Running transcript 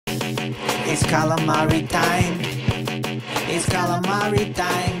It's calamari time. It's calamari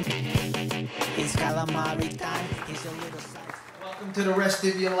time. It's calamari time. It's a little side. Welcome to the rest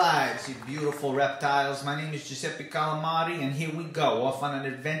of your lives, you beautiful reptiles. My name is Giuseppe Calamari, and here we go, off on an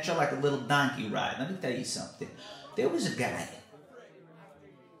adventure like a little donkey ride. Let me tell you something. There was a guy.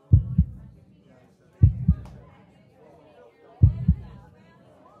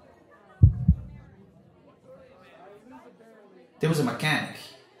 There was a mechanic.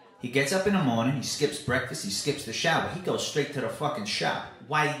 He gets up in the morning, he skips breakfast, he skips the shower. He goes straight to the fucking shop.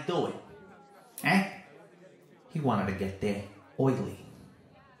 Why'd he do it? Eh? He wanted to get there oily.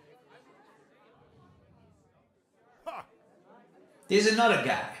 There's another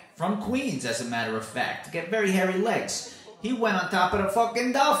guy, from Queens as a matter of fact, get very hairy legs. He went on top of the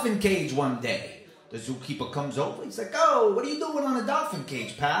fucking dolphin cage one day. The zookeeper comes over, he's like, "Oh, what are you doing on the dolphin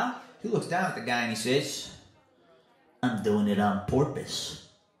cage, pal?" He looks down at the guy and he says, "I'm doing it on purpose."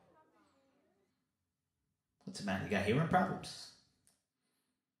 What's the matter? You got hearing problems?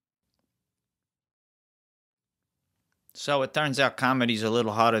 So it turns out comedy's a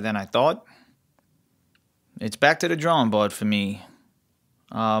little harder than I thought. It's back to the drawing board for me.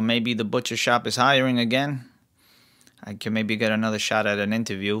 Maybe the butcher shop is hiring again. I can maybe get another shot at an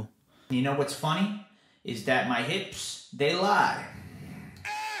interview. You know what's funny? Is that my hips, they lie.